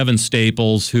 Jevin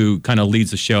Staples, who kind of leads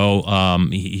the show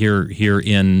here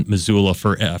in Missoula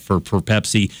for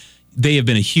Pepsi. They have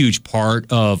been a huge part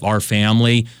of our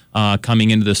family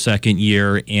coming into the second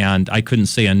year, and I couldn't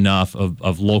say enough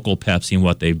of local Pepsi and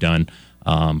what they've done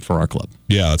for our club.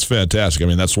 Yeah, that's fantastic. I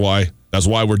mean, that's why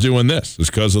we're doing this. It's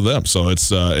because of them. So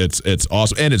it's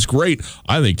awesome, and it's great,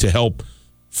 I think, to help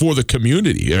for the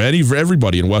community.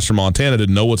 Everybody in Western Montana to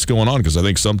know what's going on, because I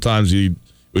think sometimes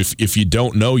if you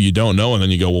don't know, you don't know, and then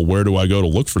you go, well, where do I go to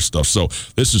look for stuff? So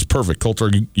this is perfect.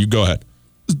 Coulter, you go ahead.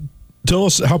 Tell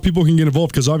us how people can get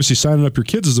involved, because obviously signing up your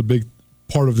kids is a big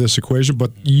part of this equation,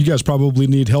 but you guys probably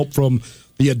need help from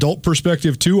the adult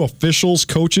perspective too, officials,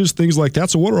 coaches, things like that.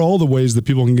 So what are all the ways that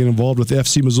people can get involved with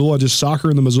FC Missoula, just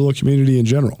soccer in the Missoula community in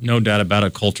general? No doubt about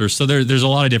it, Coulter. So there's a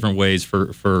lot of different ways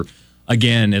for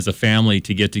again, as a family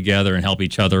to get together and help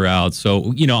each other out.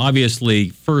 So, obviously,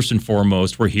 first and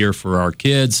foremost, we're here for our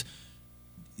kids.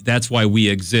 That's why we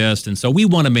exist. And so we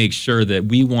want to make sure that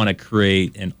we want to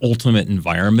create an ultimate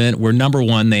environment where, number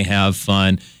one, they have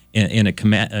fun in a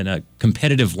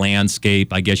competitive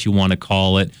landscape, I guess you want to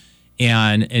call it.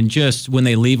 And just when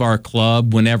they leave our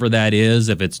club, whenever that is,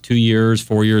 if it's 2 years,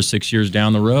 4 years, 6 years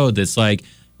down the road, that's like,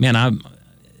 man, I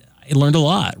learned a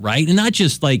lot, right? And not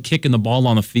just like kicking the ball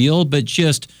on the field, but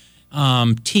just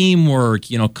teamwork,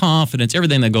 confidence,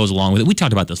 everything that goes along with it. We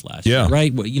talked about this last year,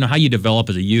 right? How you develop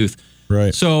as a youth.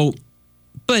 Right. So,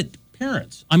 but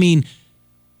parents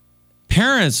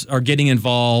are getting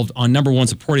involved on, number one,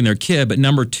 supporting their kid, but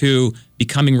number two,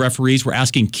 becoming referees. We're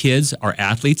asking kids, our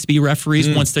athletes, to be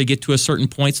referees once they get to a certain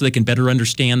point so they can better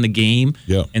understand the game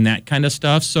and that kind of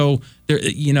stuff. So,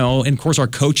 and of course, our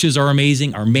coaches are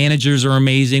amazing. Our managers are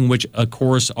amazing, which, of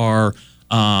course, are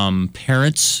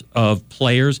parents of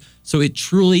players. So it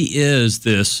truly is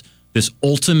this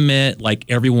ultimate, like,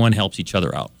 everyone helps each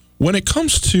other out. When it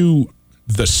comes to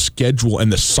the schedule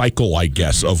and the cycle, I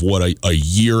guess, of what a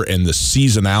year and the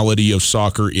seasonality of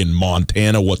soccer in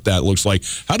Montana, what that looks like,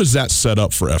 how does that set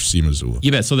up for FC Missoula?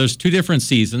 You bet. So there's two different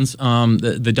seasons.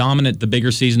 The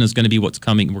bigger season is going to be we're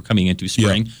coming into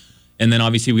spring. Yeah. And then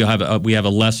obviously we have a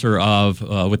lesser of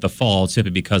with the fall,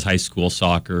 simply because high school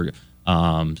soccer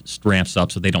ramps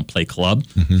up, so they don't play club.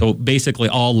 Mm-hmm. So basically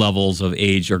all levels of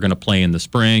age are going to play in the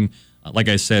spring. Like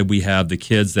I said, we have the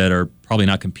kids that are probably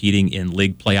not competing in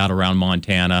league play out around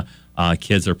Montana.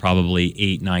 Kids are probably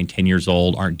 8, 9, 10 years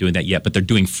old, aren't doing that yet, but they're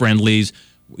doing friendlies,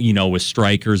 with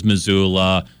Strikers,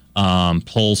 Missoula,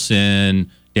 Polson,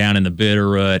 down in the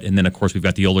Bitterroot, and then, of course, we've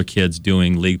got the older kids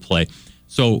doing league play.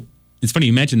 So it's funny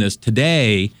you mentioned this.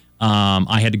 Today,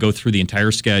 I had to go through the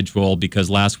entire schedule because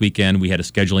last weekend we had a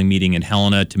scheduling meeting in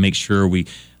Helena to make sure we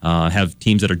have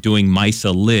teams that are doing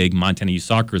MISA League, Montana Youth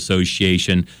Soccer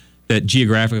Association, that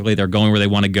geographically they're going where they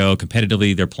want to go.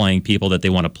 Competitively, they're playing people that they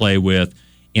want to play with.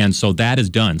 And so that is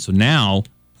done. So now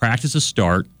practices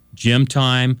start, gym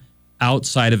time,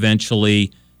 outside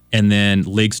eventually, and then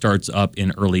league starts up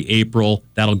in early April.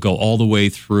 That'll go all the way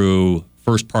through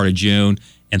first part of June,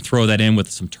 and throw that in with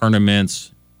some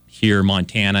tournaments here in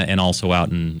Montana and also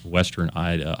out in western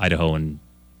Idaho and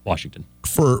Washington.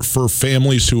 For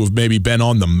families who have maybe been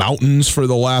on the mountains for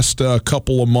the last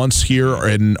couple of months here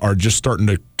and are just starting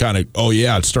to kind of,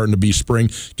 it's starting to be spring,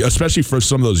 especially for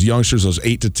some of those youngsters, those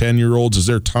 8 to 10-year-olds, is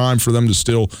there time for them to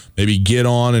still maybe get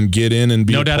on and get in and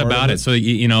be no doubt about it? So,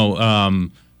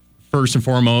 first and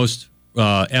foremost,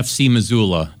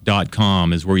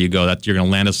 fcmissoula.com is where you go. You're going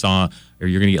to land us on, or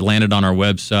you're going to get landed on our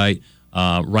website.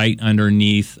 Right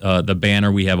underneath the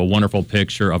banner, we have a wonderful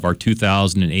picture of our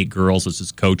 2008 girls. This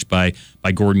is coached by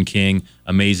Gordon King,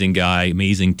 amazing guy,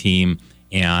 amazing team,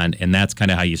 and that's kind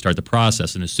of how you start the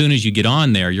process. And as soon as you get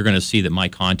on there, you're going to see that my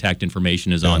contact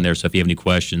information is on there. So if you have any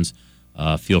questions,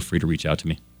 feel free to reach out to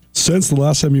me. since the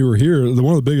last time you were here,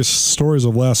 one of the biggest stories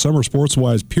of last summer,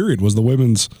 sports-wise, period, was the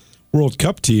Women's World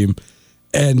Cup team.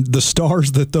 And the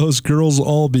stars that those girls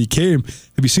all became.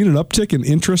 Have you seen an uptick in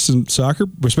interest in soccer,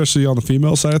 especially on the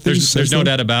female side of things? There's no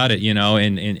doubt about it,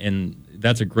 and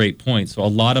that's a great point. So a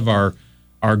lot of our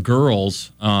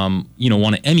girls, want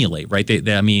to emulate, right?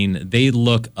 They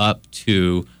look up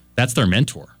to, that's their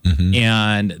mentor. Mm-hmm.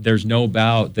 And there's no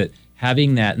doubt that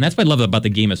having that, and that's what I love about the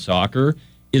game of soccer,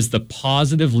 is the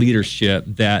positive leadership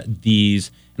that these,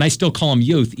 and I still call them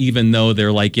youth, even though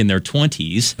they're like in their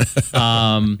 20s.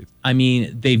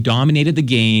 They've dominated the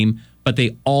game, but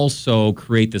they also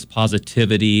create this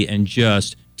positivity and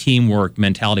just teamwork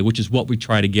mentality, which is what we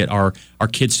try to get our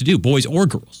kids to do, boys or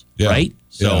girls, right?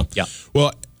 So, yeah.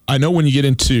 Well, I know when you get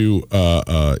into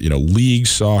league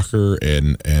soccer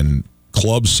and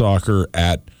club soccer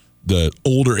at the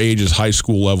older ages, high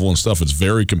school level and stuff, it's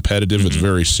very competitive, mm-hmm. It's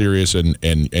very serious, and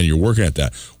you're working at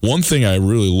that. One thing I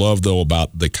really love, though,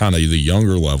 about the kind of the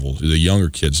younger level, the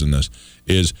younger kids in this,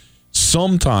 is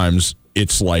sometimes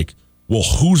it's like, well,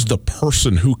 who's the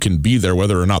person who can be there,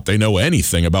 whether or not they know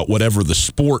anything about whatever the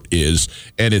sport is,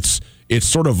 and it's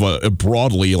sort of a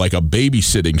broadly like a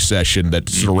babysitting session that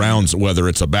surrounds whether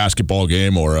it's a basketball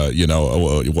game or a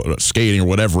skating or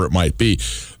whatever it might be.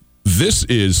 This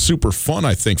is super fun,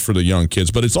 I think, for the young kids,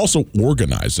 but it's also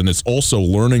organized, and it's also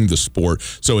learning the sport.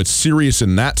 So it's serious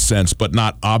in that sense, but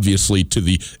not obviously to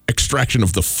the extraction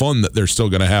of the fun that they're still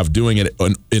going to have doing it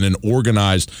in an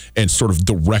organized and sort of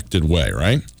directed way,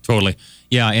 right? Totally.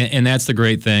 Yeah, and that's the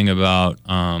great thing about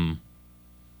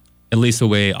at least the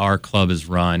way our club is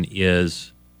run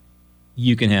is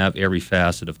you can have every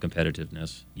facet of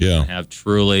competitiveness. You can have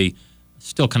truly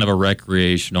still kind of a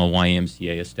recreational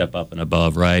YMCA, a step up and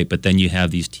above, right? But then you have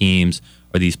these teams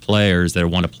or these players that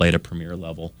want to play at a premier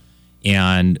level.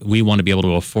 And we want to be able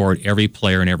to afford every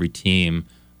player and every team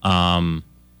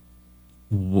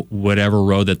whatever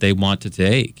road that they want to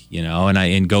take,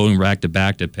 And going back to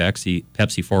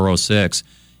Pepsi 406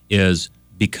 is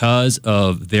because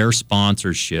of their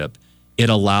sponsorship,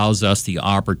 it allows us the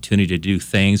opportunity to do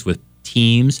things with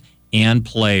teams and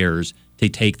players to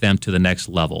take them to the next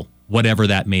level, whatever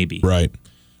that may be. Right.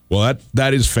 Well,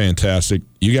 that is fantastic.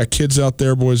 You got kids out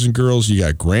there, boys and girls. You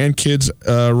got grandkids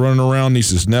running around,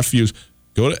 nieces, nephews.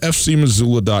 Go to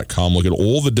fcmissoula.com. Look at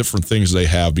all the different things they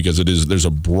have because there's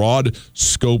a broad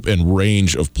scope and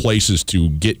range of places to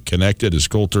get connected, as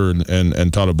Colter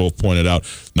and Todd have both pointed out,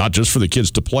 not just for the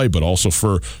kids to play, but also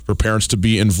for parents to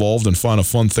be involved and find a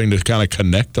fun thing to kind of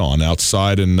connect on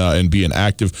outside and be an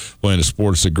active playing a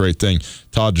sport. It's a great thing.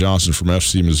 Todd Johnson from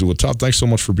FC Missoula. Todd, thanks so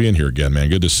much for being here again, man.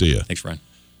 Good to see you. Thanks, Brian.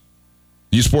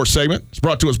 The U Sports segment is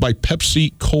brought to us by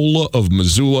Pepsi Cola of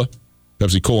Missoula.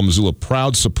 Pepsi Cola Missoula,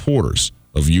 proud supporters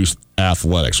of youth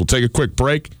athletics. We'll take a quick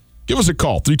break. Give us a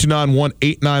call,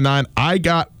 329-1899. I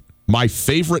got my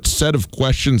favorite set of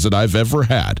questions that I've ever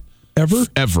had.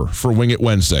 Ever for Wing It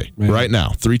Wednesday. Man. Right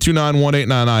now,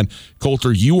 329-1899.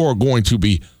 Colter, you are going to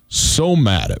be so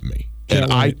mad at me.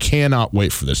 I cannot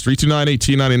wait for this.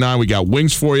 329-1899. We got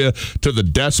wings for you to the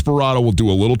Desperado. We'll do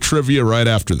a little trivia right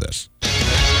after this.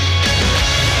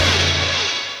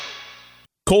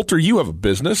 Colter, you have a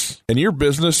business, and your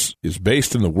business is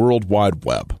based in the World Wide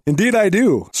Web. Indeed, I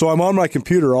do. So I'm on my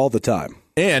computer all the time.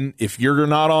 And if you're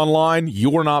not online,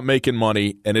 you're not making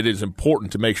money, and it is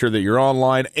important to make sure that you're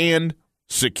online and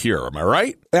secure. Am I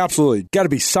right? Absolutely. Got to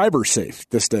be cyber safe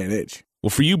this day and age. Well,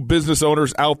 for you business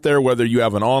owners out there, whether you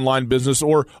have an online business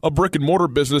or a brick-and-mortar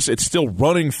business, it's still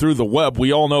running through the web.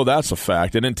 We all know that's a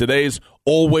fact. And in today's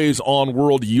always-on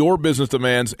world, your business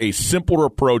demands a simpler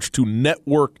approach to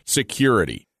network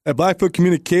security. At Blackfoot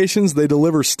Communications, they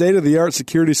deliver state-of-the-art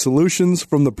security solutions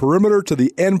from the perimeter to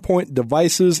the endpoint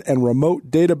devices and remote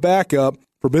data backup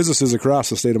for businesses across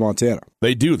the state of Montana.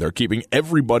 They do. They're keeping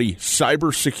everybody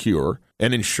cyber secure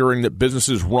and ensuring that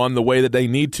businesses run the way that they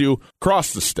need to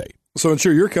across the state. So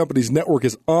ensure your company's network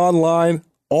is online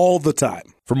all the time.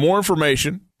 For more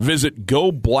information, visit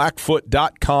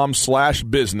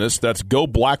goblackfoot.com/business. That's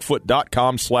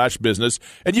goblackfoot.com/business.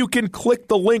 And you can click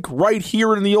the link right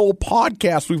here in the old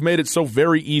podcast. We've made it so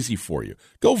very easy for you.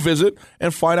 Go visit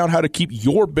and find out how to keep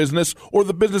your business or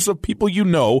the business of people you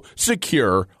know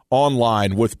secure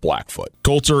online with Blackfoot.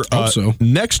 Colter,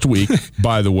 next week,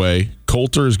 by the way,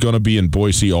 Colter is going to be in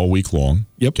Boise all week long.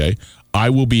 Yep. Okay. I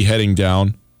will be heading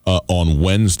down on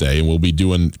Wednesday,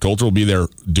 and Colter will be there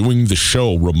doing the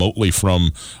show remotely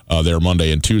from there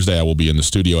Monday, and Tuesday I will be in the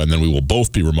studio, and then we will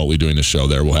both be remotely doing the show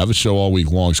there. We'll have the show all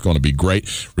week long. It's going to be great.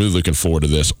 Really looking forward to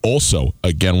this. Also,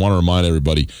 again, want to remind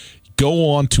everybody, go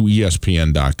on to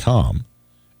ESPN.com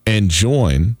and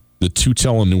join the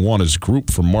Tutel and Nuanez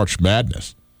group for March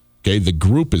Madness. Okay, the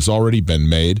group has already been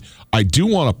made. I do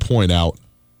want to point out,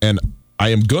 and I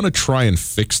am going to try and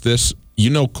fix this. You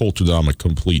know, Colter, that I'm a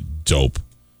complete dope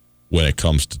when it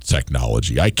comes to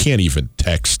technology. I can't even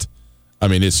text. I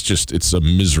mean, it's a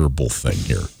miserable thing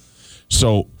here.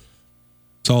 So,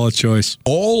 solid choice.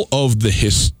 All of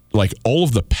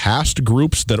the past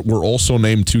groups that were also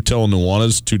named Tutel and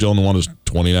Nuanez 2019,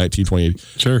 2018,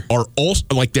 sure, are also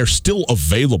they're still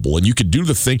available, and you could do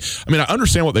the thing. I mean, I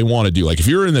understand what they want to do. Like if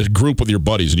you're in a group with your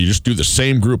buddies and you just do the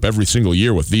same group every single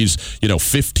year with these,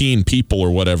 15 people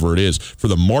or whatever it is for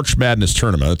the March Madness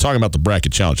tournament. I'm talking about the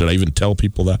bracket challenge. Did I even tell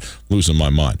people that? I'm losing my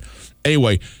mind.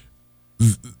 Anyway,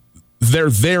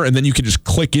 they're there, and then you can just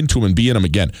click into them and be in them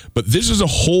again. But this is a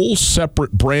whole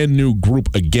separate, brand new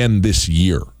group again this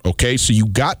year, okay? So you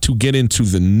got to get into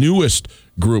the newest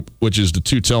group, which is the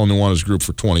Tutel and Nuanez group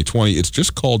for 2020. It's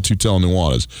just called Tutel and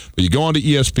Nuanez. But you go onto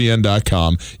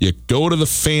ESPN.com, you go to the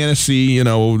fantasy,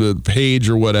 the page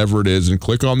or whatever it is, and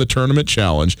click on the tournament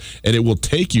challenge, and it will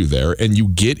take you there, and you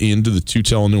get into the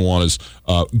Tutel and Nuanez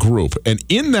group. And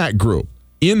in that group,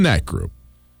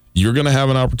 you're going to have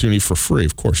an opportunity for free.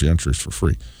 Of course, the entry is for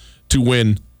free to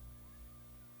win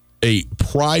a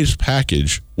prize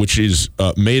package, which is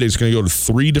made. It's going to go to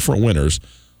 3 different winners.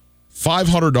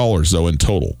 $500 though in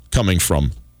total, coming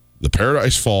from the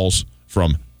Paradise Falls,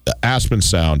 from the Aspen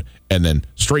Sound, and then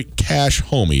straight cash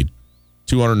homie,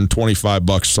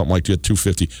 $225, something like that,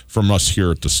 $250 from us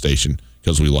here at the station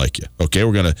because we like you. Okay,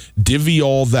 we're going to divvy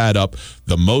all that up.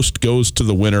 The most goes to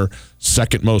the winner,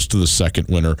 second most to the second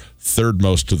winner, third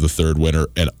most to the third winner,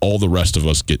 and all the rest of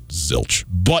us get zilch.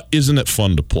 But isn't it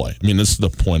fun to play? I mean, this is the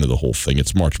point of the whole thing.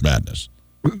 It's March Madness.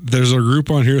 There's a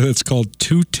group on here that's called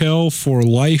Tutel for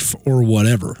Life or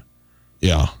whatever.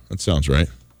 Yeah, that sounds right.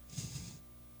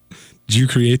 Did you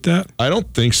create that? I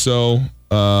don't think so.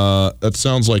 That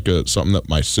sounds like something that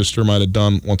my sister might have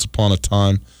done once upon a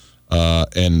time.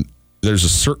 And there's a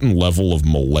certain level of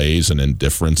malaise and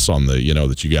indifference on the,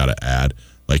 that you got to add.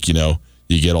 Like, you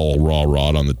get all raw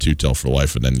on the Tutel for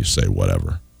Life, and then you say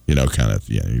whatever. Kind of,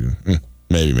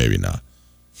 maybe not.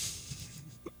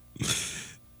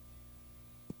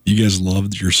 You guys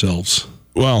loved yourselves.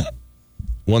 Well,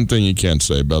 one thing you can't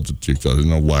say about the Tutel, there's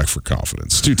no lack for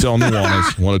confidence. Tutel and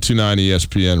Nuanez, 102.9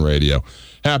 ESPN Radio.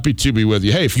 Happy to be with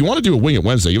you. Hey, if you want to do a Wing It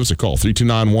Wednesday, give us a call,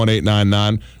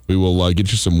 329-1899. We will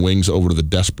get you some wings over to the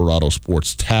Desperado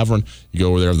Sports Tavern. You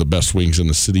go over there, have the best wings in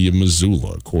the city of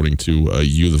Missoula, according to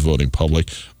you, the voting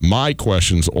public. My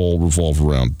questions all revolve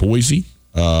around Boise,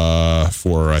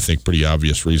 for, I think, pretty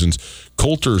obvious reasons.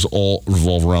 Colter's all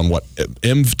revolve around what?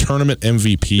 Tournament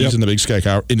MVPs in the Big Sky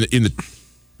in the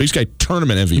Big Sky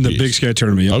Tournament MVPs. In the Big Sky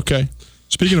Tournament, yep. Okay.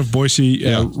 Speaking of Boise,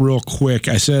 real quick,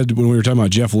 I said when we were talking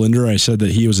about Jeff Linder, I said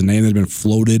that he was a name that had been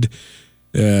floated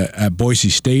at Boise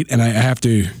State, and I have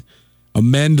to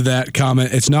amend that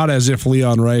comment. It's not as if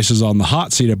Leon Rice is on the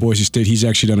hot seat at Boise State. He's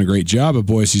actually done a great job at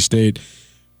Boise State.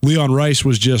 Leon Rice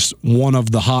was just one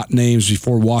of the hot names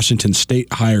before Washington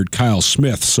State hired Kyle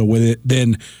Smith. So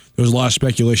then there was a lot of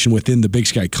speculation within the Big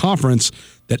Sky Conference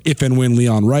that if and when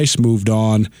Leon Rice moved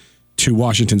on to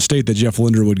Washington State, that Jeff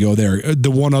Linder would go there.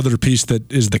 The one other piece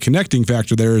that is the connecting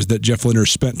factor there is that Jeff Linder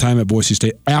spent time at Boise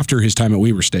State after his time at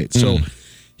Weber State. So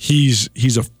he's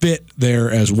a fit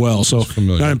there as well. So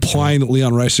not implying that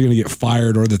Leon Rice is going to get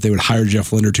fired or that they would hire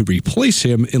Jeff Linder to replace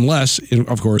him unless,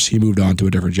 of course, he moved on to a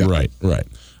different job. Right.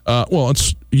 Well,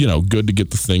 it's, good to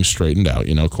get the thing straightened out.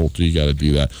 Colter, you got to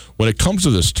do that. When it comes to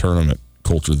this tournament,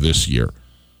 Colter, this year,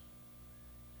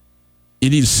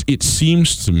 it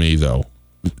seems to me, though,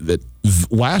 that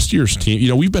last year's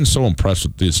team, we've been so impressed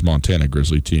with this Montana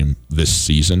Grizzly team this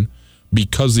season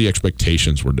because the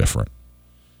expectations were different.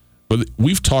 But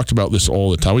we've talked about this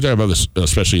all the time. We talk about this,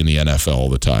 especially in the NFL, all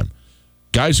the time.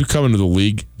 Guys who come into the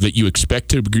league that you expect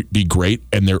to be great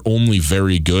and they're only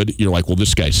very good, you're like, well,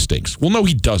 this guy stinks. Well, no,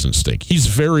 he doesn't stink. He's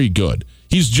very good.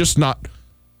 He's just not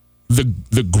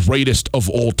the greatest of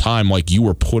all time like you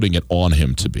were putting it on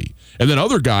him to be. And then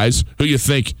other guys who you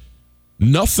think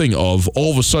nothing of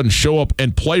all of a sudden show up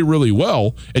and play really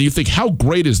well, and you think, how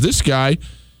great is this guy?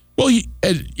 Well,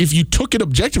 if you took it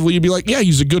objectively, you'd be like, yeah,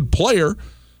 he's a good player,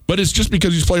 but it's just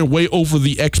because he's playing way over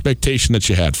the expectation that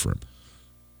you had for him.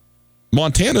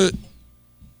 Montana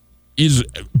is,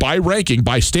 by ranking,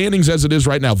 by standings as it is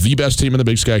right now, the best team in the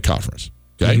Big Sky Conference.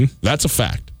 Okay? Mm-hmm. That's a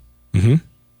fact. Mm-hmm.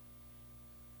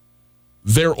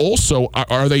 They're also,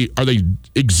 are they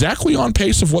exactly on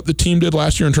pace of what the team did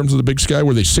last year in terms of the Big Sky?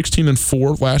 Were they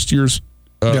 16-4 last year's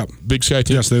Big Sky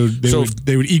team? Yes,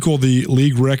 they would equal the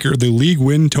league record, the league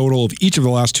win total of each of the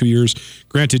last 2 years.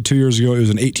 Granted, 2 years ago it was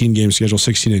an 18-game schedule,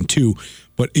 16-2.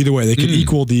 But either way, they could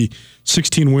equal the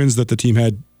 16 wins that the team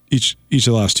had each of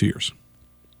the last 2 years.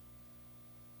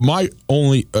 My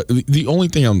only the only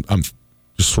thing I'm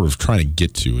just sort of trying to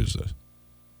get to is that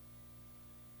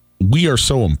we are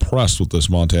so impressed with this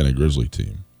Montana Grizzly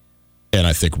team, and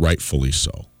I think rightfully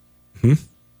so. Mm-hmm.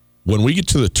 When we get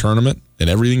to the tournament, and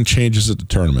everything changes at the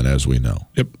tournament, as we know.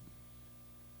 Yep.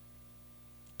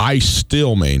 I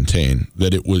still maintain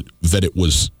that it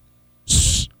was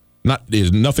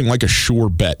nothing like a sure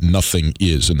bet. Nothing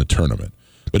is in the tournament,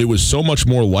 but it was so much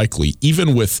more likely,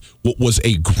 even with what was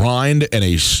a grind and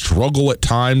a struggle at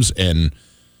times, and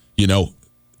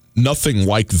nothing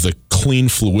like the clean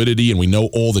fluidity, and we know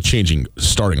all the changing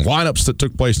starting lineups that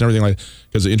took place and everything like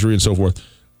because of injury and so forth.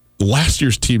 Last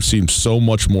year's team seemed so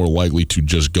much more likely to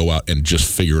just go out and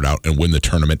just figure it out and win the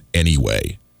tournament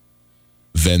anyway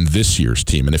than this year's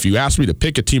team. And if you ask me to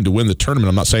pick a team to win the tournament,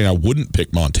 I'm not saying I wouldn't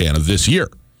pick Montana this year.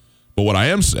 But what I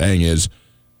am saying is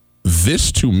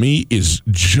this, to me, is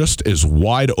just as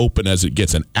wide open as it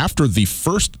gets. And after the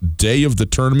first day of the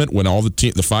tournament, when all the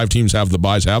 5 teams have the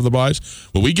byes,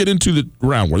 when we get into the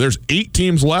round where there's 8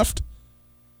 teams left,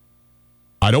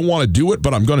 I don't want to do it,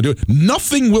 but I'm going to do it.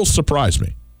 Nothing will surprise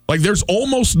me. Like, there's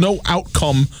almost no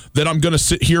outcome that I'm going to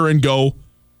sit here and go,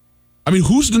 I mean,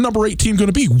 who's the number 8 team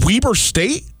going to be? Weber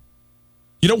State?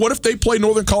 What if they play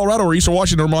Northern Colorado or Eastern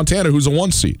Washington or Montana, who's a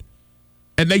 1 seed,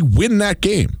 and they win that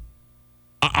game?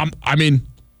 I mean,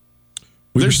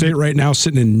 Weber State right now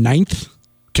sitting in 9th.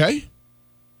 Okay.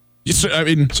 It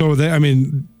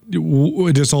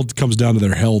just all comes down to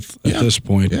their health at this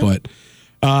point. Yeah. But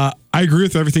I agree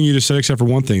with everything you just said, except for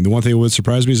one thing. The one thing that would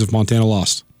surprise me is if Montana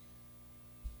lost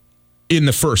in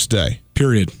the first day.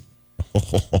 Period.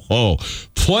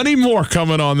 Plenty more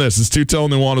coming on this. It's Tutel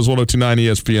and Nuanez 102.9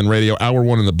 ESPN Radio. Hour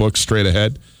 1 in the books straight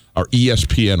ahead. Our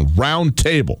ESPN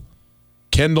Roundtable.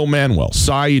 Kendall Manuel,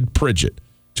 Saeed Pridgett,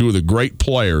 2 of the great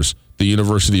players at the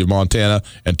University of Montana,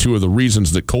 and 2 of the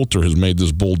reasons that Coulter has made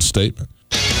this bold statement.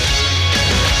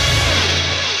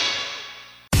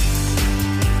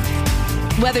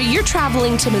 Whether you're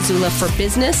traveling to Missoula for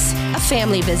business, a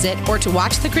family visit, or to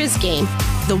watch the Grizz game,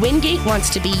 the Wingate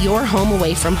wants to be your home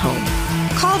away from home.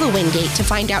 Call the Wingate to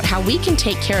find out how we can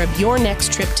take care of your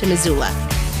next trip to Missoula.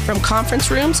 From conference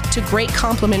rooms to great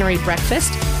complimentary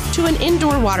breakfast to an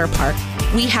indoor water park,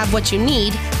 we have what you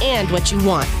need and what you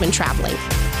want when traveling.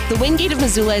 The Wingate of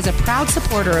Missoula is a proud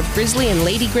supporter of Grizzly and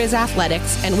Lady Grizz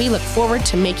athletics, and we look forward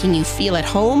to making you feel at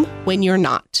home when you're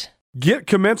not. Get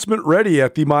commencement ready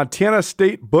at the Montana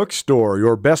State Bookstore,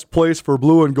 your best place for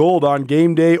blue and gold on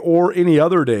game day or any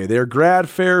other day. Their grad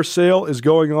fair sale is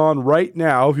going on right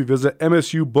now if you visit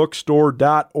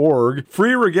msubookstore.org.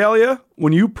 Free regalia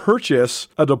when you purchase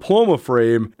a diploma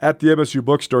frame at the MSU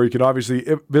Bookstore. You can obviously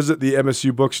visit the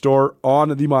MSU Bookstore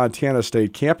on the Montana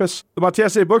State campus. The Montana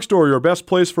State Bookstore, your best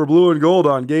place for blue and gold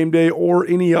on game day or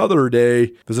any other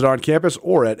day. Visit on campus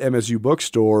or at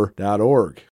msubookstore.org.